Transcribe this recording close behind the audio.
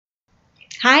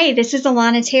Hi, this is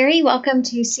Alana Terry. Welcome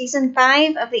to Season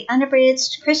 5 of the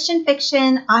Unabridged Christian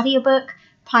Fiction audiobook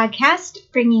podcast,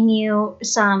 bringing you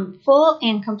some full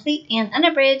and complete and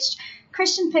unabridged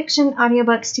Christian fiction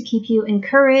audiobooks to keep you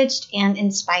encouraged and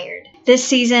inspired. This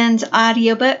season's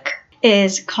audiobook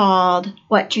is called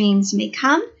What Dreams May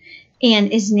Come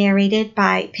and is narrated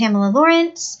by Pamela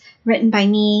Lawrence, written by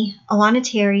me, Alana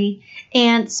Terry,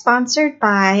 and sponsored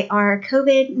by our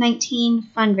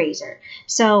COVID-19 fundraiser.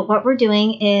 So what we're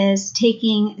doing is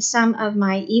taking some of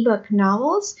my ebook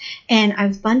novels and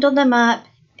I've bundled them up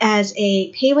as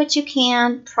a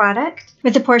pay-what-you-can product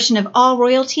with a portion of all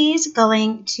royalties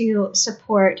going to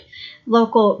support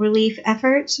local relief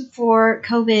efforts for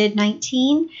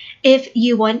COVID-19. If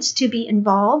you want to be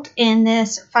involved in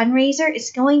this fundraiser,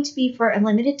 it's going to be for a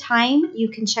limited time. You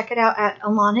can check it out at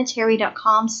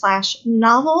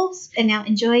alanaterry.com/novels. And now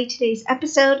enjoy today's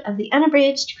episode of the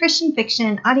Unabridged Christian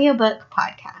Fiction audiobook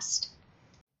podcast.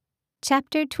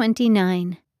 Chapter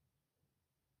 29.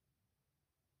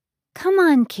 Come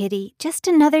on, Kitty, just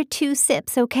another 2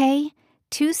 sips, okay?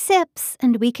 2 sips,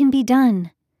 and we can be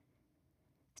done.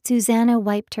 Susanna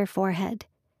wiped her forehead.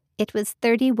 It was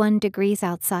 31 degrees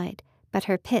outside, but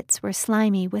her pits were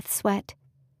slimy with sweat.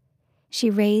 She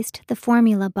raised the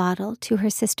formula bottle to her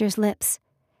sister's lips.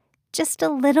 Just a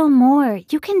little more.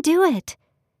 You can do it.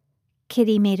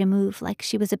 Kitty made a move like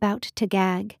she was about to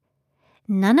gag.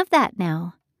 None of that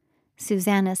now.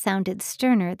 Susanna sounded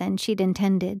sterner than she'd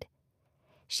intended.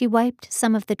 She wiped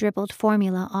some of the dribbled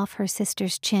formula off her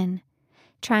sister's chin,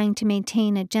 trying to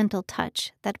maintain a gentle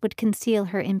touch that would conceal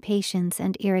her impatience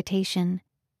and irritation.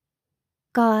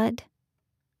 God,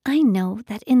 I know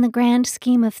that in the grand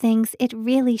scheme of things it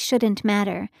really shouldn't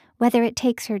matter whether it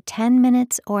takes her 10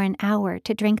 minutes or an hour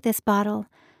to drink this bottle,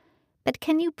 but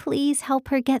can you please help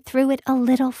her get through it a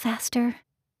little faster?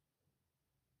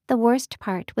 The worst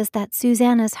part was that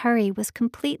Susanna's hurry was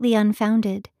completely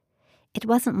unfounded. It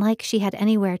wasn't like she had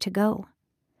anywhere to go.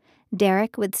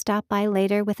 Derek would stop by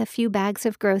later with a few bags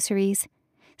of groceries.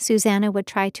 Susanna would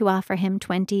try to offer him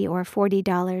 $20 or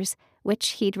 $40,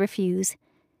 which he'd refuse,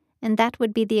 and that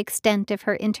would be the extent of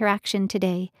her interaction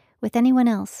today with anyone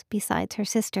else besides her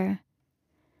sister.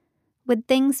 Would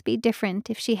things be different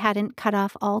if she hadn't cut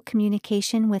off all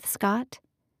communication with Scott?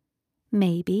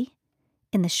 Maybe.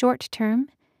 In the short term,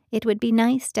 it would be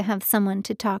nice to have someone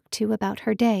to talk to about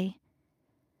her day.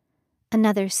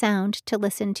 Another sound to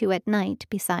listen to at night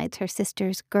besides her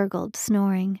sister's gurgled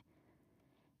snoring.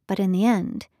 But in the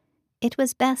end, it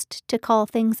was best to call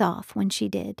things off when she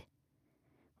did.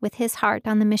 With his heart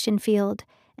on the mission field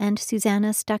and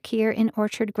Susanna stuck here in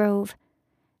Orchard Grove,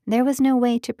 there was no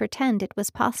way to pretend it was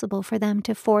possible for them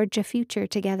to forge a future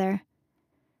together.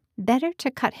 Better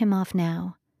to cut him off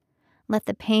now. Let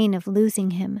the pain of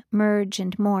losing him merge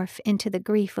and morph into the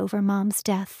grief over Mom's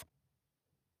death.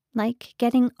 Like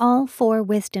getting all 4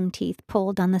 wisdom teeth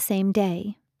pulled on the same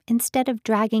day, instead of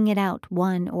dragging it out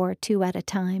 1 or 2 at a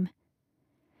time.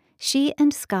 She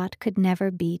and Scott could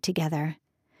never be together.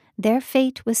 Their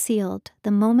fate was sealed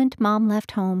the moment Mom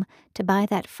left home to buy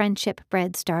that friendship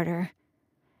bread starter.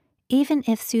 Even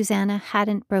if Susanna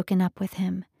hadn't broken up with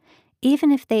him,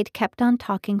 even if they'd kept on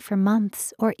talking for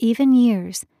months or even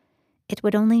years, it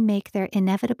would only make their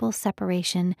inevitable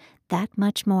separation that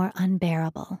much more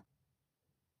unbearable.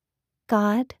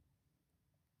 God,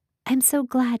 I'm so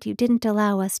glad you didn't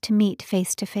allow us to meet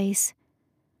face to face.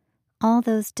 All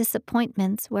those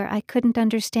disappointments where I couldn't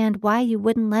understand why you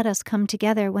wouldn't let us come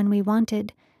together when we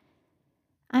wanted.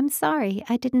 I'm sorry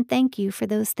I didn't thank you for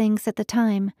those things at the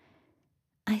time.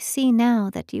 I see now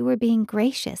that you were being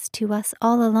gracious to us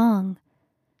all along,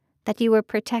 that you were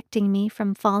protecting me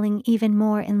from falling even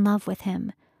more in love with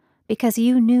him, because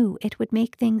you knew it would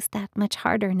make things that much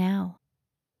harder now.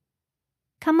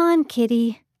 Come on,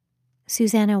 Kitty,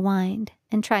 Susanna whined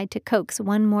and tried to coax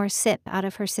one more sip out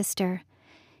of her sister.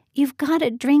 You've got to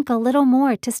drink a little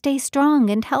more to stay strong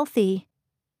and healthy.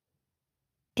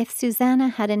 If Susanna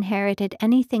had inherited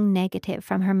anything negative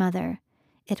from her mother,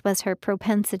 it was her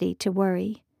propensity to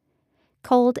worry.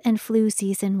 Cold and flu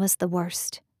season was the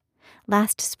worst.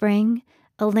 Last spring,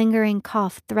 a lingering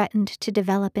cough threatened to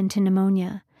develop into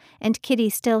pneumonia, and Kitty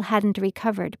still hadn't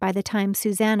recovered by the time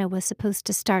Susanna was supposed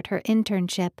to start her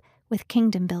internship with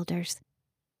Kingdom Builders.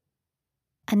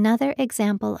 Another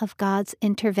example of God's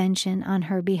intervention on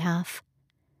her behalf.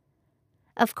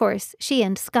 Of course, she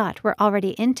and Scott were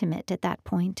already intimate at that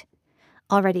point,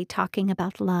 already talking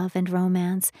about love and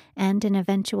romance and an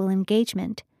eventual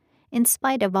engagement, in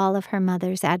spite of all of her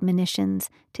mother's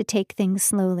admonitions to take things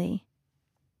slowly.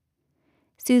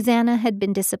 Susanna had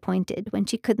been disappointed when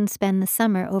she couldn't spend the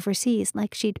summer overseas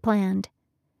like she'd planned.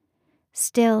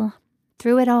 Still,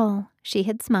 Through it all, she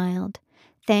had smiled,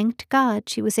 thanked God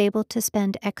she was able to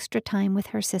spend extra time with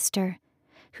her sister,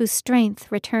 whose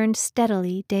strength returned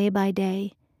steadily day by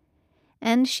day.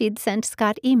 And she'd sent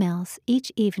Scott emails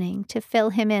each evening to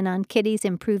fill him in on Kitty's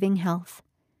improving health.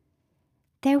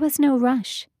 There was no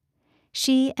rush.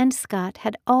 She and Scott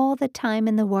had all the time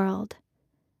in the world.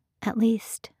 At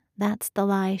least, that's the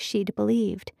lie she'd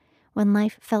believed when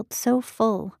life felt so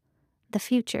full, the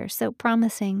future so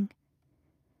promising.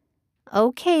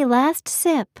 "Okay, last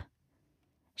sip."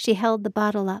 She held the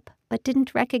bottle up, but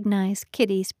didn't recognize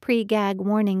Kitty's pre-gag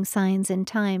warning signs in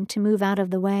time to move out of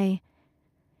the way.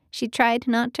 She tried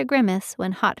not to grimace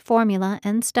when hot formula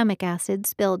and stomach acid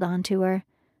spilled onto her.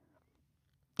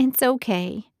 "It's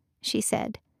okay," she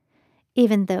said,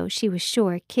 even though she was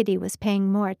sure Kitty was paying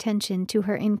more attention to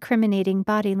her incriminating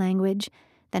body language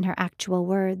than her actual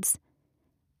words.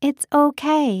 "It's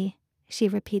okay," she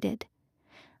repeated.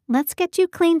 "Let's get you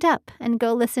cleaned up and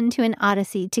go listen to an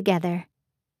Odyssey together."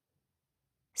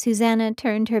 Susanna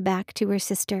turned her back to her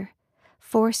sister,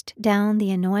 forced down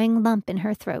the annoying lump in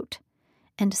her throat,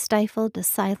 and stifled a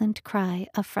silent cry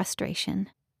of frustration.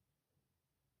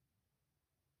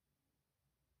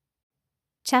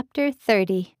 Chapter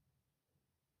 30.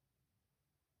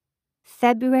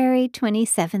 February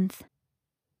 27th.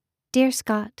 Dear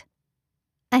Scott,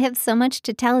 I have so much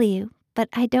to tell you, but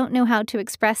I don't know how to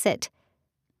express it.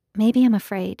 Maybe I'm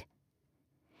afraid.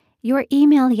 Your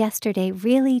email yesterday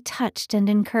really touched and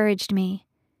encouraged me.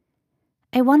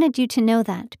 I wanted you to know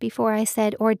that before I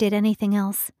said or did anything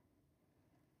else.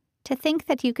 To think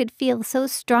that you could feel so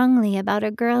strongly about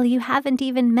a girl you haven't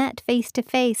even met face to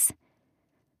face.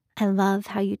 I love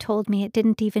how you told me it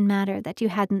didn't even matter that you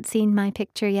hadn't seen my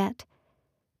picture yet.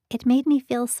 It made me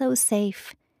feel so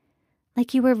safe,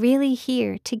 like you were really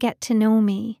here to get to know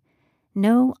me.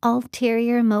 No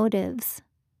ulterior motives.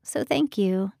 So thank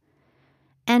you.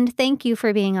 And thank you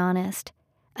for being honest.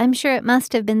 I'm sure it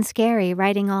must have been scary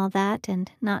writing all that and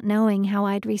not knowing how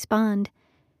I'd respond.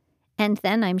 And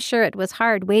then I'm sure it was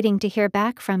hard waiting to hear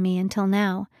back from me until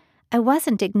now. I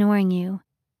wasn't ignoring you.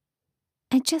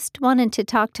 I just wanted to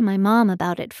talk to my mom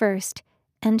about it first,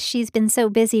 and she's been so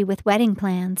busy with wedding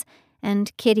plans,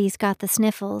 and Kitty's got the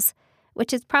sniffles,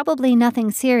 which is probably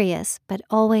nothing serious, but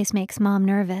always makes Mom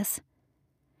nervous.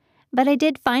 But I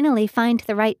did finally find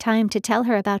the right time to tell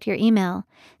her about your email,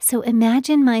 so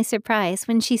imagine my surprise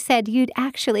when she said you'd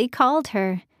actually called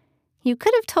her. You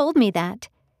could have told me that.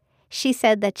 She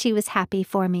said that she was happy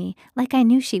for me, like I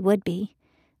knew she would be.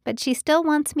 But she still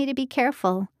wants me to be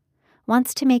careful,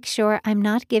 wants to make sure I'm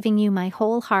not giving you my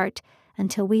whole heart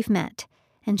until we've met,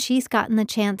 and she's gotten the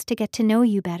chance to get to know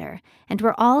you better, and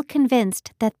we're all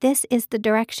convinced that this is the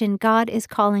direction God is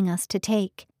calling us to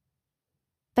take.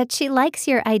 But she likes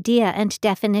your idea and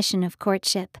definition of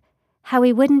courtship, how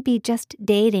we wouldn't be just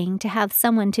dating to have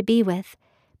someone to be with,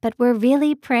 but we're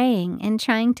really praying and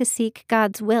trying to seek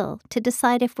God's will to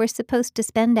decide if we're supposed to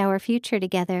spend our future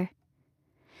together.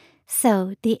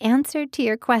 So, the answer to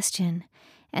your question,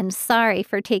 and sorry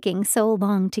for taking so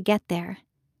long to get there,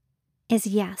 is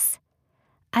yes.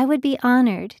 I would be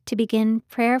honored to begin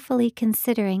prayerfully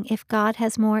considering if God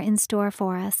has more in store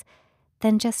for us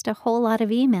than just a whole lot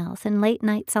of emails and late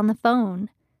nights on the phone.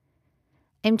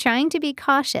 I'm trying to be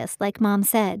cautious, like Mom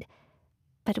said,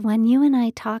 but when you and I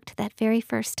talked that very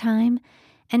first time,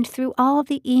 and through all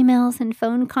the emails and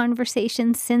phone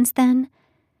conversations since then,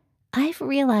 I've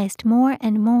realized more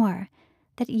and more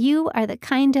that you are the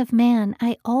kind of man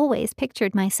I always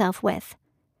pictured myself with.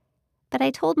 But I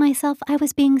told myself I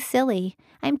was being silly.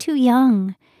 I'm too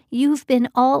young. You've been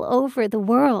all over the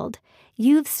world.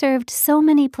 You've served so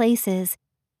many places,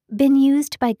 been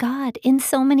used by God in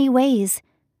so many ways.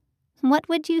 What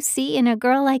would you see in a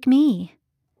girl like me?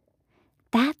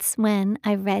 That's when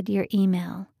I read your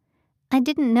email. I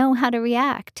didn't know how to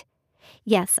react.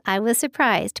 Yes, I was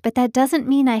surprised, but that doesn't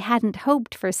mean I hadn't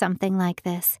hoped for something like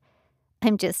this.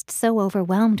 I'm just so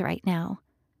overwhelmed right now.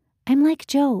 I'm like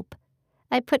Job.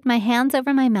 I put my hands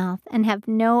over my mouth and have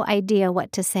no idea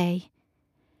what to say.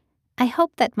 I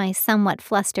hope that my somewhat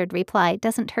flustered reply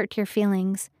doesn't hurt your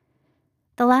feelings.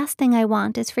 The last thing I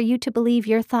want is for you to believe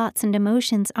your thoughts and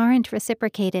emotions aren't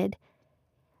reciprocated.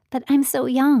 But I'm so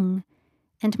young,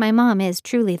 and my mom is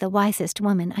truly the wisest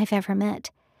woman I've ever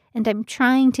met, and I'm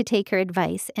trying to take her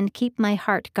advice and keep my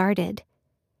heart guarded.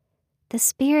 The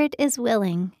spirit is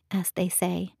willing, as they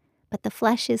say, but the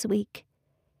flesh is weak.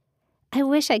 I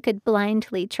wish I could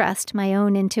blindly trust my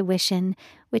own intuition,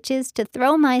 which is to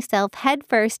throw myself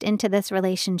headfirst into this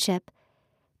relationship.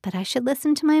 But I should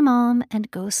listen to my mom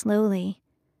and go slowly.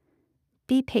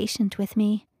 Be patient with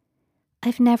me.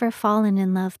 I've never fallen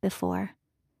in love before.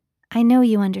 I know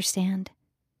you understand.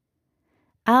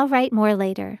 I'll write more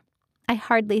later. I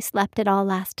hardly slept at all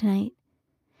last night.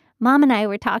 Mom and I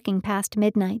were talking past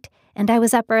midnight, and I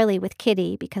was up early with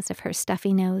Kitty because of her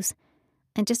stuffy nose.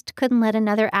 I just couldn't let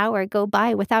another hour go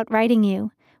by without writing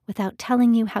you, without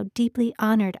telling you how deeply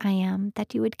honored I am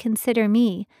that you would consider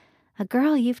me, a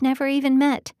girl you've never even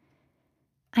met.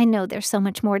 I know there's so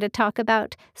much more to talk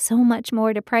about, so much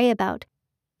more to pray about,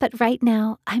 but right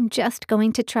now I'm just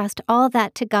going to trust all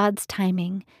that to God's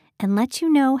timing and let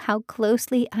you know how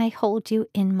closely I hold you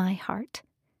in my heart.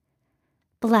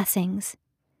 Blessings.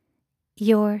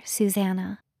 Your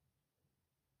Susanna.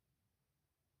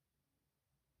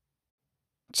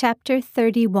 Chapter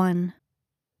 31.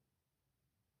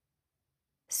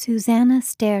 Susanna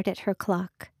stared at her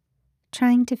clock,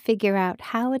 trying to figure out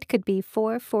how it could be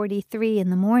 4:43 in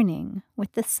the morning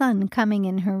with the sun coming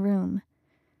in her room.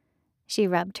 She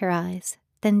rubbed her eyes,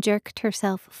 then jerked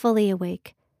herself fully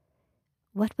awake.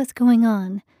 What was going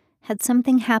on? Had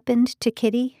something happened to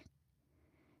Kitty?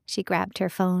 She grabbed her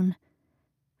phone.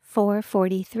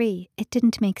 4:43. It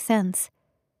didn't make sense.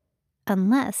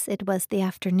 Unless it was the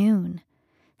afternoon.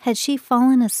 Had she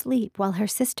fallen asleep while her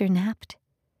sister napped?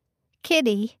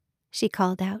 "Kitty," she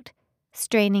called out,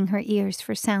 straining her ears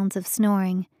for sounds of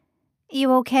snoring.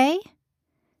 "You okay?"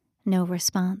 No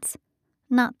response.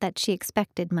 Not that she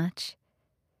expected much.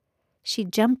 She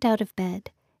jumped out of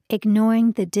bed,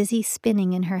 ignoring the dizzy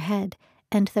spinning in her head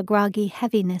and the groggy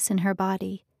heaviness in her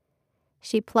body.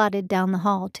 She plodded down the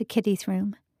hall to Kitty's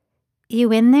room.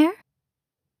 "You in there?"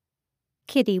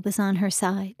 Kitty was on her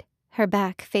side, her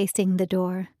back facing the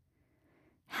door.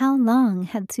 How long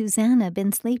had Susanna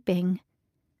been sleeping?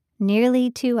 Nearly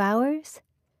 2 hours?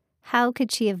 How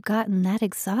could she have gotten that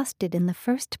exhausted in the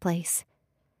first place?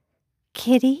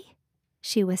 "Kitty?"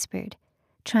 she whispered,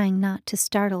 trying not to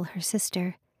startle her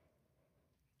sister.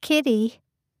 "Kitty?"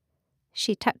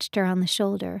 She touched her on the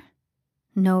shoulder.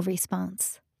 No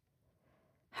response.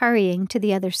 Hurrying to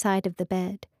the other side of the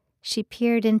bed, she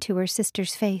peered into her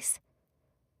sister's face.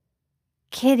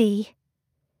 "Kitty!"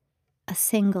 A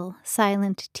single,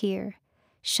 silent tear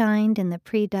shined in the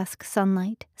pre-dusk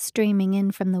sunlight streaming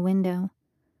in from the window.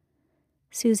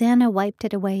 Susanna wiped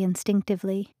it away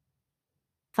instinctively.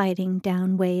 Fighting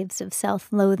down waves of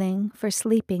self-loathing for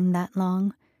sleeping that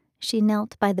long, she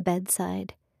knelt by the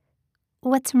bedside.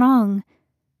 "What's wrong?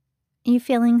 You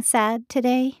feeling sad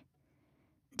today?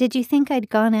 Did you think I'd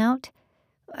gone out?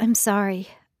 I'm sorry.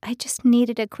 I just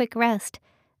needed a quick rest.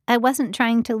 I wasn't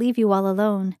trying to leave you all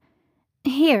alone.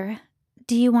 Here,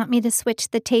 do you want me to switch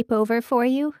the tape over for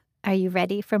you? Are you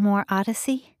ready for more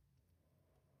Odyssey?"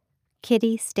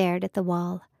 Kitty stared at the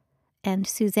wall, and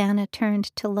Susanna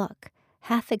turned to look,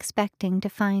 half expecting to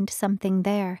find something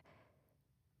there.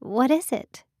 "What is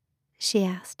it?" she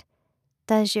asked.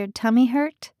 "Does your tummy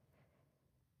hurt?"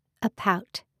 A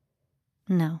pout.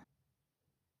 "No."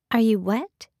 "Are you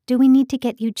wet? Do we need to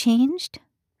get you changed?"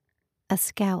 A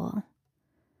scowl.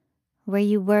 "Were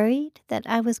you worried that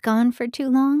I was gone for too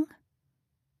long?"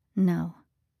 No.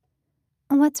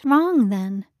 "What's wrong,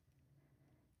 then?"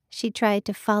 She tried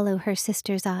to follow her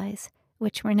sister's eyes,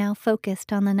 which were now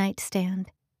focused on the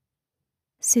nightstand.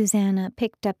 Susanna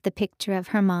picked up the picture of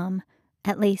her mom,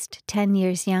 at least 10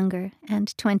 years younger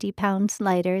and 20 pounds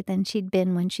lighter than she'd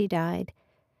been when she died.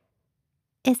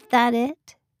 "Is that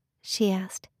it?" she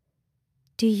asked.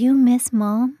 "Do you miss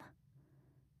Mom?"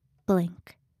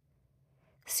 Blink.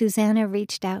 Susanna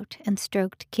reached out and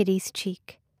stroked Kitty's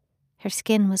cheek. Her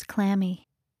skin was clammy.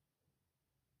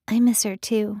 "I miss her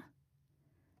too."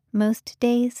 Most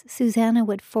days, Susanna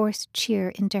would force cheer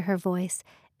into her voice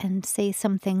and say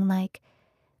something like,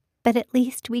 "But at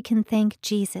least we can thank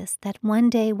Jesus that one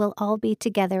day we'll all be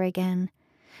together again,"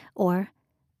 or,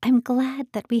 "I'm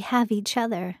glad that we have each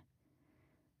other."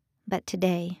 But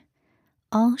today,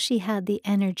 all she had the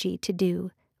energy to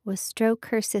do was stroke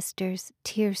her sister's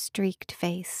tear-streaked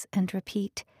face and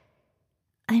repeat,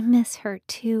 "I miss her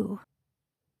too."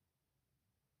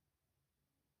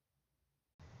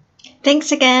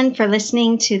 Thanks again for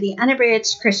listening to the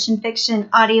Unabridged Christian Fiction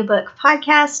audiobook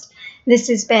podcast. This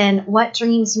has been What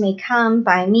Dreams May Come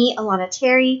by me, Alana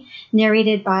Terry,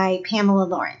 narrated by Pamela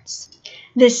Lawrence.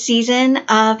 This season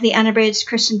of the Unabridged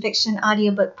Christian Fiction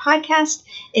audiobook podcast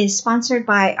is sponsored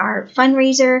by our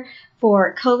fundraiser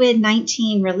for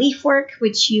COVID-19 relief work,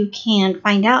 which you can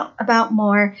find out about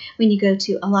more when you go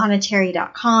to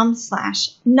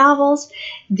alanaterry.com/novels.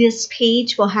 This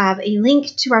page will have a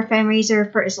link to our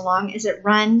fundraiser for as long as it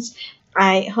runs.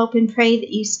 I hope and pray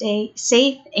that you stay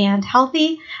safe and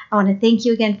healthy. I want to thank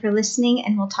you again for listening,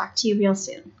 and we'll talk to you real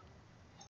soon.